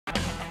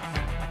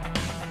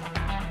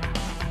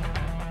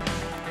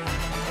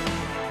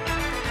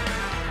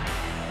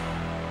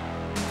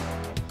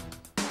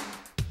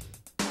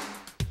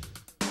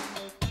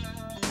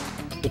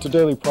It's a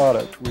daily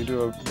product.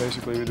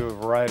 Basically we do a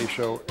variety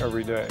show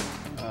every day.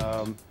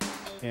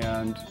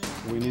 And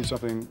we need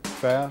something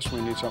fast,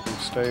 we need something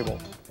stable.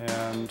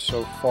 And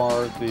so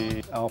far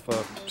the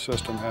Alpha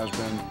system has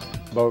been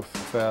both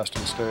fast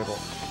and stable.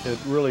 It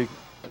really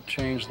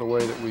changed the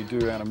way that we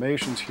do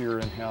animations here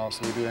in-house.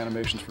 We do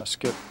animations for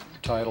skip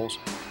titles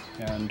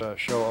and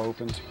show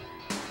opens.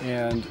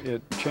 And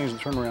it changed the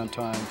turnaround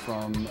time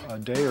from a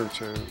day or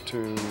two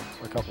to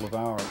a couple of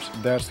hours.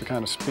 That's the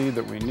kind of speed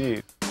that we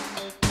need.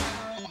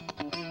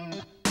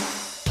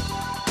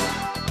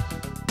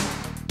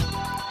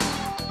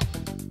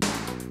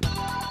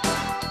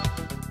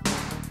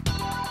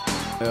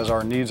 As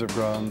our needs have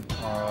grown,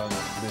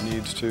 the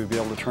needs to be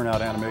able to turn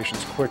out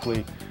animations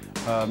quickly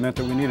meant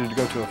that we needed to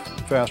go to a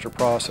faster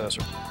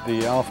processor.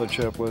 The Alpha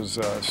chip was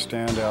a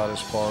standout as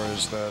far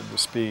as the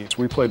speed.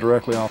 We play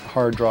directly off the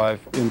hard drive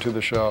into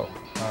the show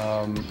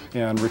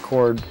and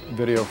record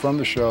video from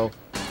the show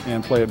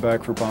and play it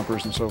back for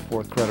bumpers and so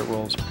forth, credit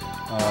rolls,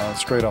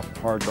 straight off the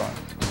hard drive.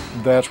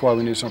 That's why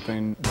we need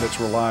something that's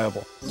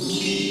reliable.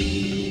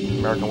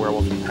 American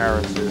Werewolf in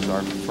Paris is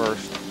our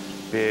first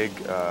big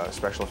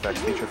special effects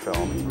feature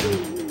film.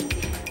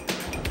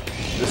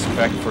 This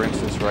effect, for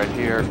instance, right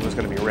here, was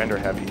going to be render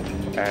heavy,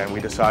 and we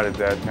decided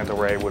that mental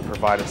ray would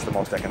provide us the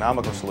most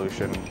economical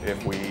solution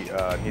if we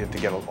needed to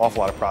get an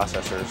awful lot of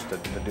processors to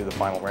do the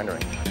final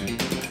rendering.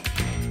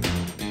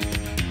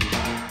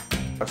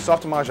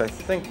 Softimage, I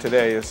think,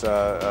 today is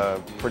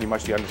pretty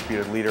much the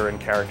undisputed leader in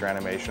character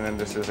animation, and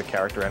this is a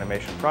character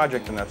animation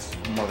project, and that's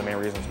one of the main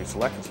reasons we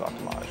selected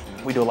Softimage.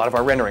 We do a lot of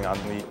our rendering on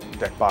the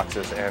DEC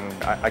boxes, and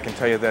I can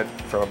tell you that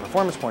from a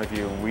performance point of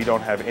view, we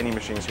don't have any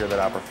machines here that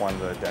outperform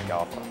the DEC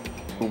Alpha.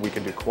 We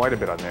can do quite a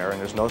bit on there, and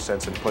there's no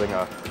sense in putting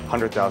a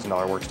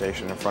 $100,000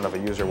 workstation in front of a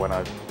user when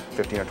a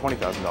 $15,000 or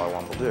 $20,000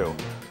 one will do.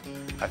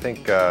 I think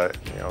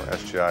you know,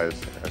 SGI is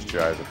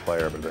a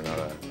player, but they're not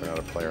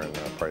a player in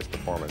price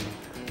performance.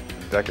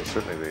 DEC is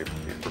certainly the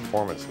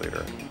performance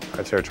leader.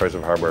 I'd say our choice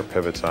of hardware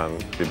pivots on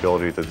the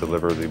ability to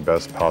deliver the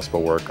best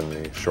possible work in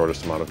the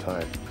shortest amount of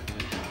time.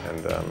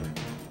 And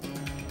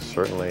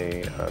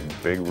certainly a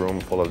big room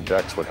full of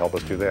DECs would help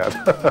us do that.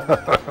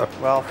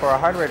 Well, for a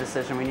hardware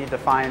decision, we need to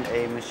find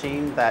a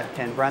machine that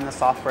can run the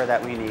software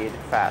that we need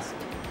fast.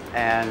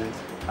 And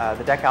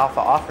the DEC Alpha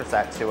offers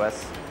that to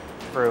us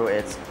through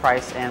its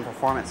price and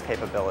performance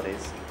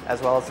capabilities,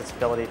 as well as its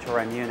ability to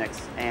run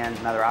Unix and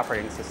another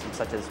operating system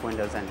such as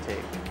Windows NT.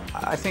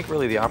 I think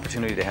really the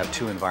opportunity to have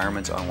two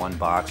environments on one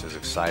box is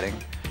exciting.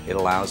 It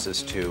allows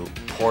us to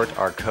port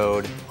our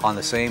code on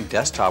the same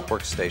desktop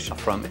workstation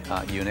from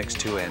Unix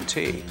to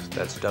NT.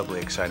 That's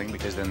doubly exciting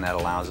because then that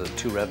allows us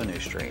two revenue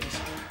streams.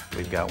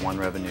 We've got one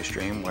revenue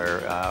stream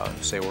where,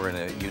 say we're in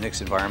a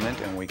Unix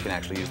environment and we can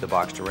actually use the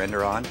box to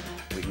render on.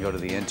 We can go to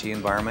the NT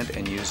environment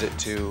and use it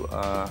to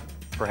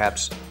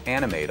perhaps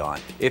animate on.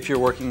 If you're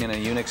working in a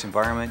Unix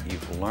environment,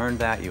 you've learned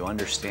that, you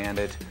understand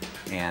it,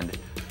 and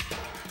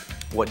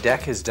what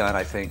DEC has done,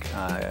 I think,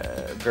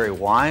 very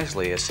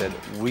wisely is said,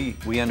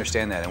 we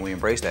understand that and we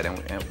embrace that,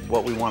 and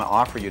what we want to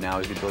offer you now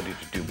is the ability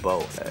to do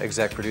both.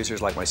 Exec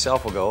producers like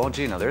myself will go, oh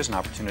gee, now there's an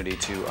opportunity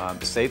to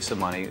save some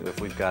money if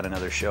we've got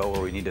another show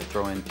where we need to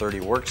throw in 30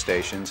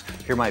 workstations.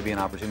 Here might be an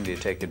opportunity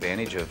to take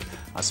advantage of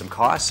some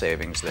cost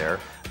savings there,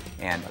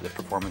 and the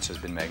performance has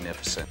been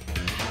magnificent.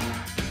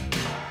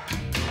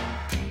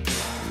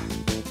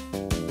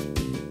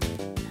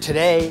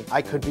 Today,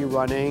 I could be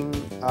running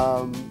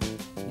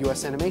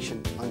US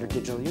animation under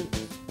digital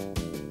units.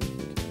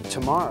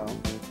 Tomorrow,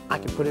 I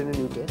can put in a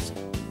new disk,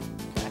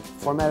 okay,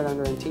 format it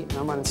under NT, and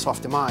I'm running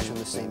Softimage on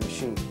the same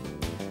machine.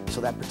 So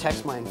that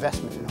protects my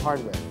investment in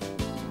hardware.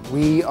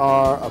 We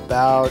are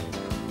about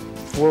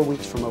 4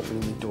 weeks from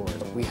opening the doors.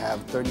 We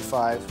have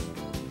 35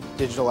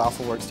 digital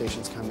Alpha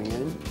workstations coming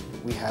in.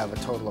 We have a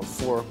total of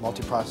 4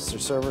 multiprocessor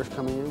servers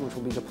coming in, which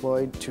will be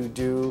deployed to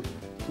do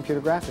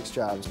computer graphics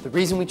jobs. The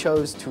reason we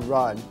chose to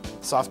run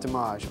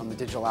Softimage on the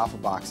digital Alpha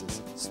box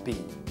is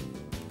speed.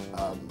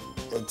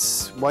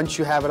 Once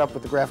you have it up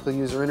with the graphical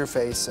user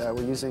interface,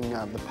 we're using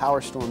the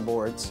PowerStorm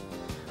boards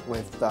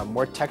with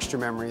more texture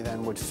memory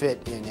than would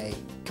fit in a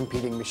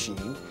competing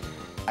machine.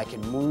 I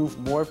can move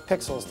more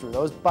pixels through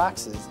those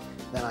boxes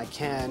than I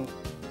can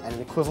at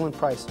an equivalent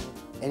price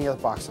any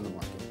other box on the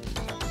market.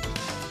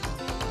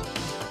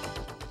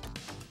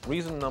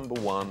 Reason number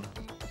one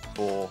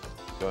for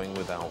going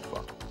with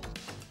Alpha: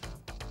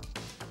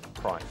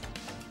 price.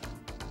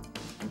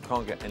 You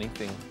can't get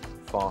anything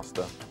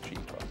faster,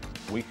 cheaper.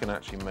 We can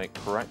actually make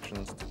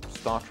corrections to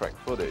Star Trek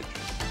footage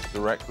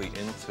directly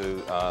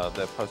into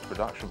their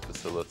post-production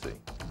facility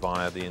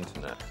via the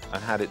internet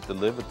and had it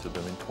delivered to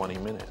them in 20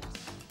 minutes.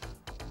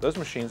 Those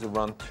machines have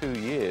run 2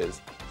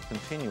 years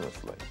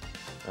continuously.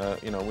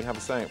 You know, we have a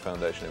saying at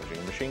Foundation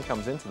Imaging: a machine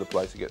comes into the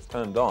place, it gets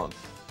turned on,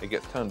 it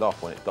gets turned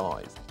off when it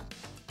dies.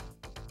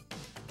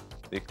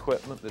 The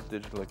equipment that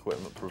digital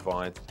equipment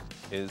provides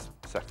is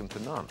second to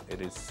none.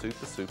 It is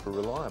super, super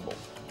reliable.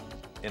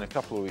 In a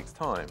couple of weeks'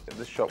 time,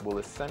 this shop will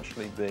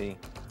essentially be,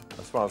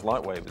 as far as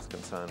Lightwave is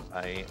concerned,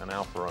 an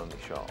Alpha-only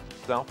shop.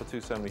 The Alpha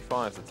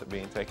 275s that are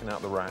being taken out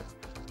of the racks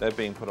they're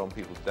being put on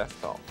people's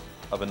desktops.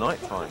 Of a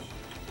night time,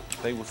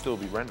 they will still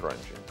be render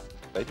engines.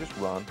 They just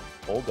run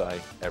all day,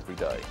 every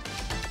day.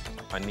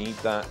 I need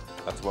that,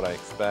 that's what I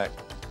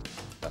expect,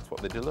 that's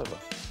what they deliver.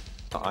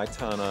 I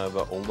turn over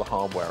all the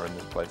hardware in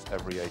this place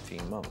every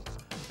 18 months.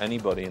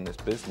 Anybody in this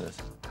business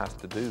has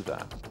to do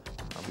that.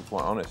 I'll be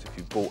quite honest, if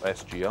you bought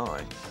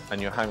SGI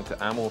and you're having to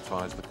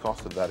amortize the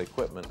cost of that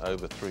equipment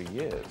over 3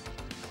 years,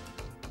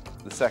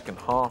 the second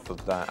half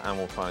of that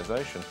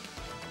amortization,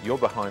 you're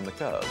behind the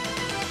curve.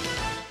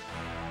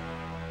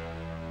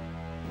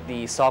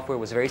 The software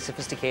was very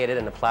sophisticated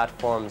and the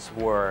platforms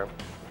were,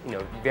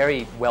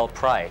 very well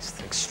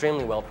priced,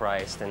 extremely well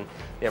priced, and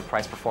their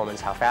price performance,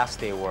 how fast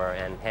they were,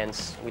 and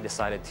hence we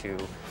decided to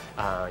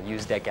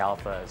use DEC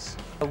alphas.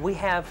 We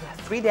have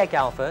 3 DEC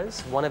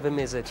alphas. One of them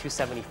is a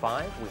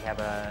 275. We have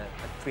a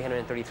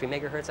 333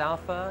 megahertz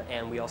alpha,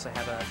 and we also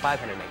have a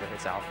 500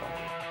 megahertz alpha.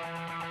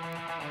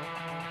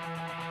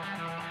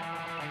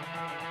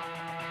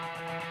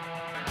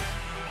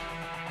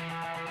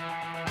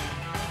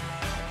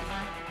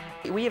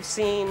 We have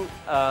seen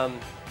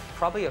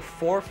probably a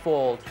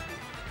 4-fold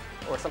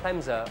or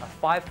sometimes a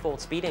 5-fold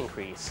speed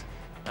increase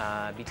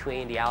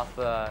between the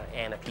alpha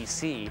and a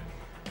PC.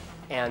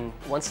 And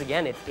once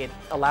again, it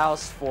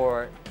allows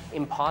for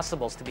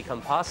impossibles to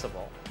become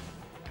possible.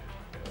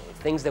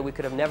 Things that we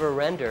could have never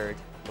rendered,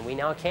 we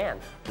now can.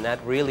 And that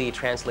really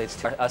translates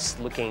to us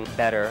looking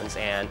better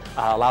and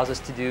allows us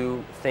to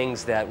do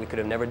things that we could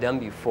have never done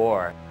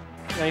before.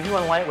 If you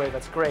want lightweight,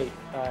 that's great.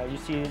 You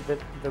see that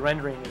the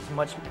rendering is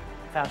much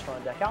faster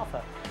on DEC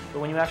alpha.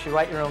 But when you actually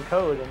write your own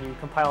code and you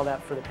compile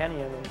that for the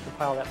Pentium and you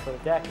compile that for the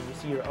DEC and you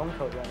see your own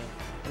code running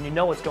and you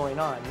know what's going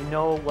on, you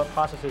know what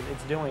processes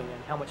it's doing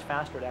and how much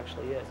faster it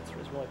actually is.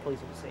 It's really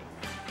pleasing to see.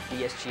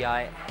 The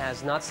SGI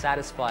has not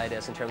satisfied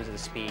us in terms of the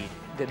speed.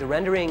 The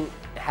rendering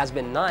has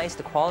been nice,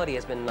 the quality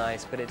has been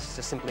nice, but it's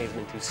just simply has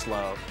been too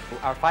slow.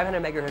 Our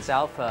 500 megahertz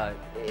alpha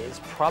is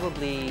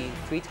probably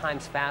 3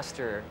 times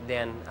faster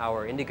than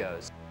our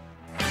Indigos.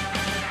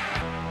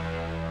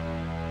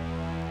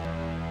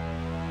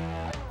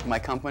 My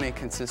company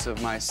consists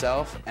of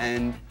myself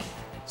and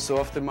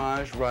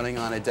Softimage running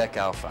on a DEC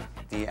Alpha.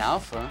 The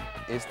Alpha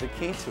is the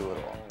key to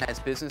it all. As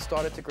business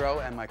started to grow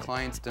and my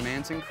clients'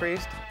 demands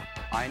increased,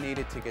 I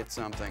needed to get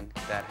something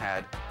that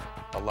had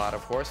a lot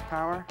of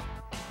horsepower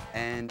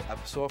and a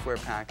software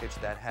package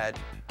that had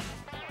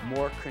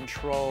more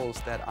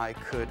controls that I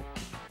could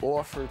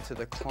offer to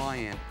the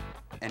client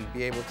and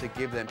be able to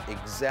give them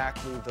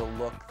exactly the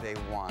look they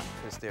want,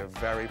 because they're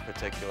very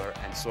particular,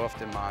 and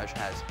Softimage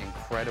has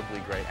incredibly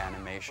great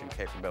animation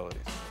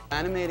capabilities.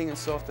 Animating in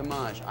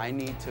Softimage, I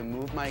need to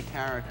move my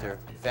character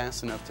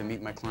fast enough to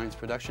meet my client's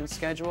production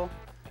schedule,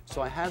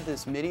 so I have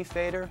this MIDI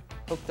fader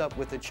hooked up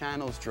with the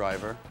channels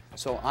driver,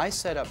 so I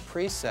set up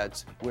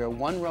presets where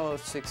one row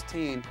of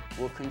 16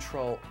 will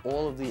control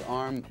all of the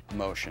arm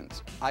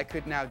motions. I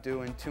could now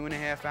do in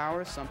 2.5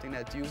 hours something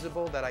that's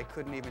usable that I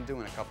couldn't even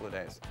do in a couple of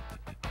days.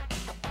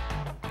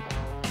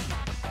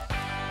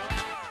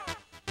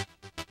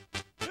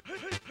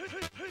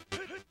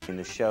 In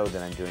the show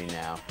that I'm doing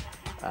now,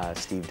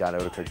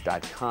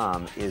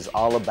 steve.odekirk.com, is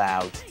all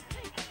about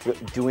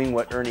doing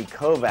what Ernie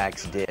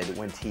Kovacs did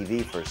when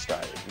TV first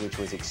started, which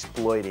was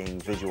exploiting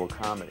visual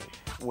comedy.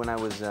 When I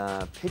was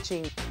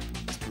pitching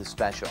the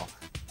special,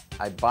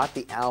 I bought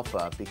the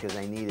Alpha because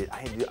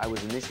I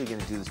was initially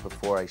going to do this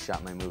before I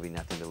shot my movie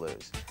Nothing to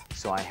Lose,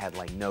 so I had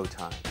like no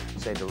time.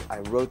 So I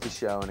wrote the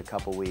show in a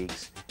couple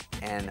weeks,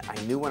 and I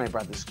knew when I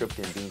brought the script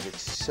in, because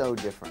it's so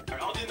different.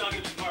 All the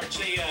nuggets part.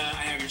 Say, I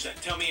have your son.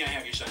 Tell me I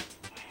have your son.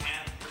 I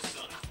have your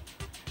son.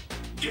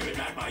 Give it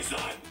back, my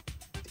son.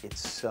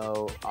 It's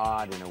so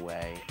odd in a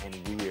way, and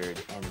weird,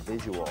 and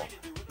visual,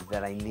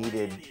 that I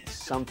needed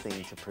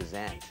something to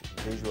present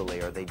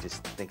visually, or they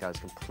just think I was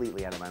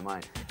completely out of my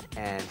mind.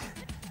 And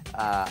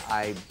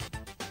I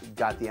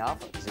got the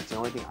Alpha, because it's the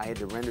only thing I had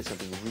to render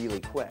something really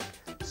quick.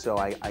 So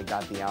I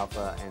got the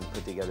Alpha and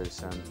put together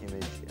some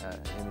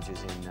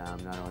images in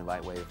not only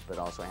Lightwave, but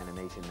also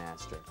Animation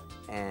Master.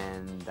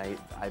 And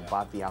I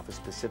bought the Alpha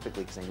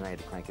specifically because I knew I had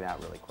to crank it out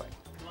really quick.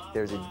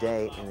 There's a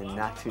day in the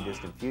not too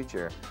distant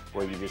future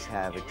where you just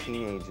have a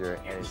teenager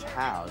at his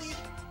house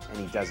and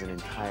he does an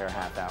entire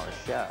half-hour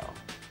show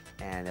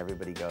and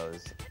everybody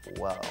goes,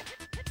 whoa.